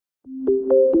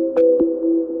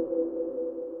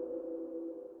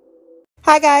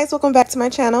Hi guys, welcome back to my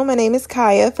channel. My name is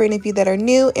Kaya. For any of you that are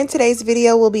new, in today's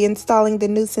video we'll be installing the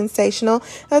new Sensational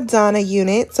ADANNA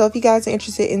unit. So if you guys are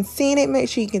interested in seeing it, make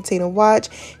sure you continue to watch.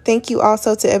 Thank you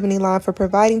also to Ebonyline for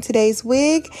providing today's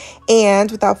wig. And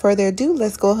without further ado,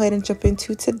 let's go ahead and jump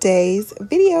into today's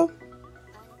video.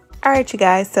 Alright you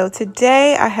guys, so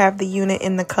today I have the unit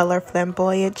in the color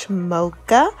Flamboyant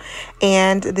Mocha,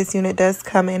 and this unit does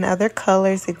come in other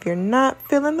colors if you're not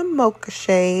feeling the mocha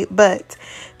shade, but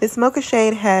this mocha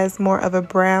shade has more of a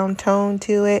brown tone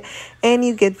to it, and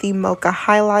you get the mocha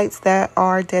highlights that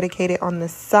are dedicated on the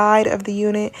side of the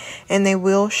unit, and they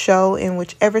will show in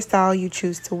whichever style you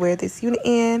choose to wear this unit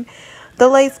in. The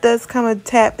lace does come a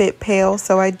tad bit pale,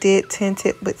 so I did tint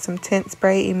it with some tint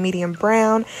spray in medium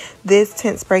brown. This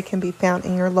tint spray can be found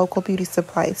in your local beauty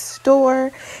supply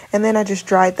store. And then I just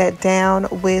dried that down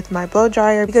with my blow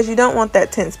dryer because you don't want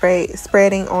that tint spray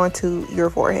spreading onto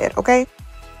your forehead, okay?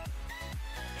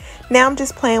 Now I'm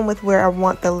just playing with where I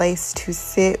want the lace to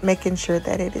sit, making sure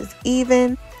that it is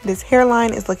even. This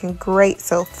hairline is looking great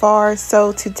so far.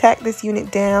 So to tack this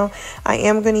unit down, I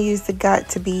am going to use the Got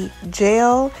To Be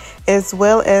gel as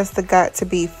well as the Got To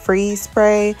Be freeze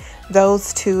spray.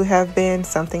 Those two have been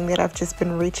something that I've just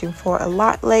been reaching for a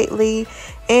lot lately,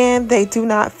 and they do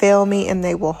not fail me, and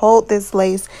they will hold this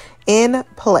lace in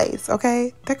place.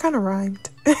 Okay, that kind of rhymed.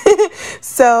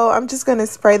 So I'm just going to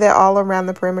spray that all around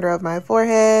the perimeter of my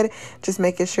forehead, just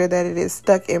making sure that it is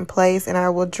stuck in place, and I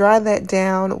will dry that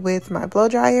down with my blow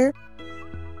dryer.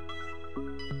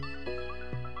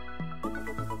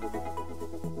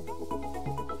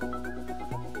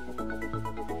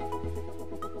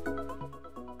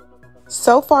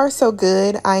 So far so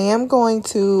good. I am going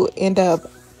to end up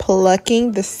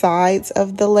plucking the sides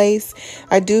of the lace.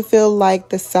 I do feel like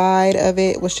the side of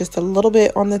it was just a little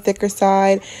bit on the thicker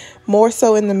side, more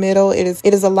so in the middle. It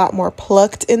is a lot more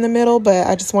plucked in the middle, but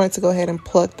I just wanted to go ahead and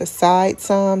pluck the side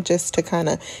some just to kind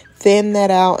of thin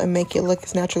that out and make it look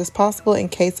as natural as possible in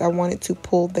case I wanted to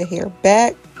pull the hair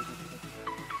back.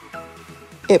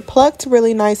 It plucked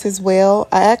really nice as well.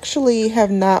 I actually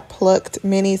have not plucked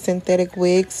many synthetic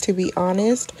wigs, to be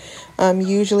honest.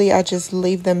 Usually I just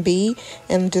leave them be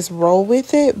and just roll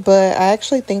with it, but I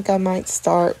actually think I might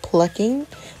start plucking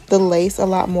the lace a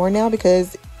lot more now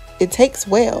because it takes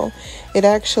well. It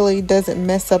actually doesn't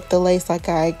mess up the lace like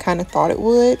I kind of thought it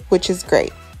would, which is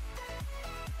great.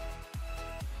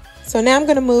 So now I'm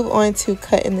going to move on to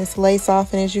cutting this lace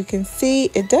off, and as you can see,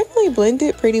 it definitely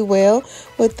blended pretty well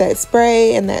with that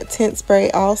spray and that tint spray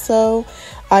also.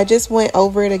 I just went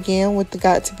over it again with the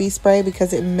Got To Be spray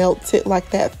because it melts it like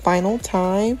that final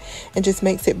time and just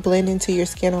makes it blend into your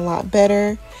skin a lot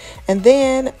better. And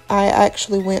then I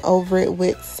actually went over it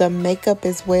with some makeup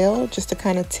as well, just to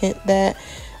kind of tint that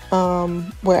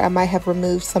where I might have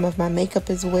removed some of my makeup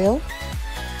as well.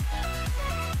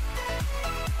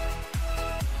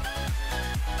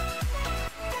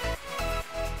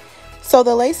 So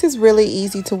the lace is really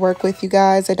easy to work with, you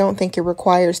guys. I don't think it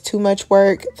requires too much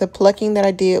work. The plucking that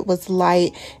I did was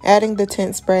light, adding the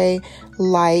tint spray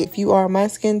light. If you are my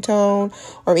skin tone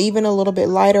or even a little bit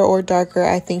lighter or darker,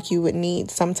 I think you would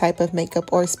need some type of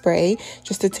makeup or spray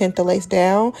just to tint the lace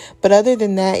down. But other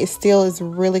than that, it still is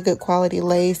really good quality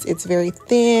lace. It's very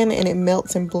thin and it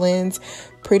melts and blends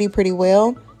pretty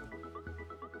well.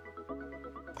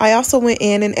 I also went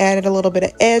in and added a little bit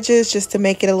of edges just to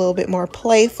make it a little bit more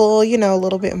playful, you know, a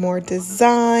little bit more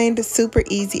designed. Super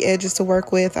easy edges to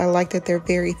work with. I like that they're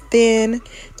very thin.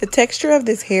 The texture of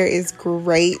this hair is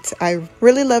great. I'm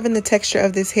really loving the texture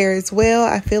of this hair as well.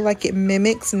 I feel like it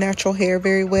mimics natural hair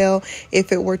very well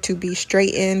if it were to be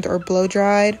straightened or blow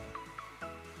dried.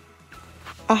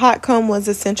 A hot comb was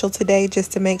essential today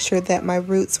just to make sure that my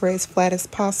roots were as flat as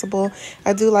possible.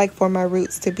 I do like for my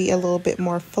roots to be a little bit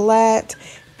more flat.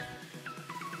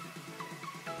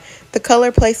 The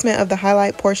color placement of the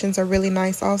highlight portions are really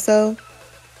nice also.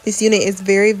 This unit is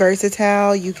very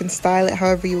versatile. You can style it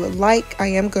however you would like. I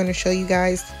am going to show you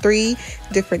guys 3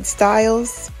 different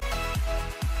styles.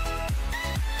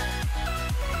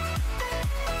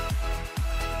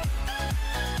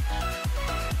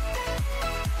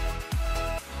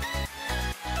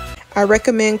 I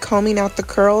recommend combing out the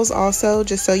curls also,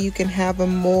 just so you can have a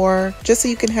more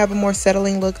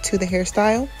settling look to the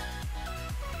hairstyle.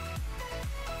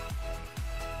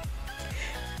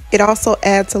 It also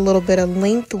adds a little bit of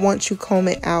length once you comb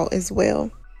it out as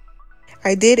well.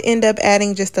 I did end up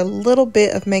adding just a little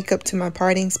bit of makeup to my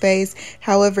parting space.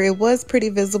 However, it was pretty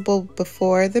visible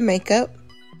before the makeup.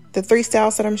 The 3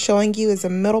 styles that I'm showing you is a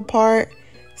middle part,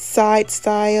 side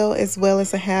style, as well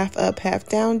as a half up, half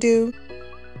down do.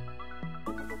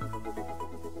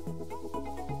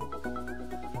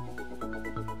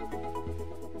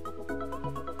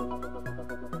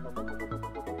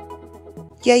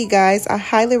 Yeah, you guys, I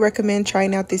highly recommend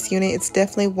trying out this unit. It's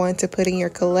definitely one to put in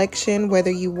your collection, whether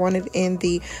you want it in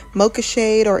the mocha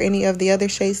shade or any of the other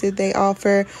shades that they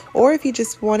offer, or if you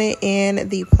just want it in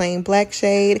the plain black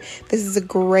shade. This is a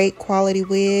great quality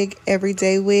wig,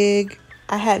 everyday wig.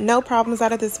 I had no problems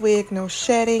out of this wig, no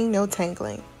shedding, no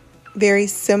tangling. Very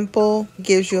simple,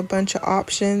 gives you a bunch of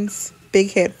options,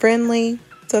 big head friendly.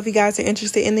 So if you guys are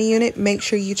interested in the unit, make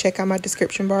sure you check out my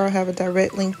description bar. I'll have a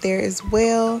direct link there as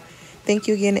well. Thank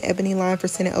you again to Ebonyline for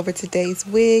sending over today's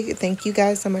wig. Thank you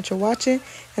guys so much for watching,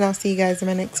 and I'll see you guys in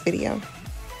my next video.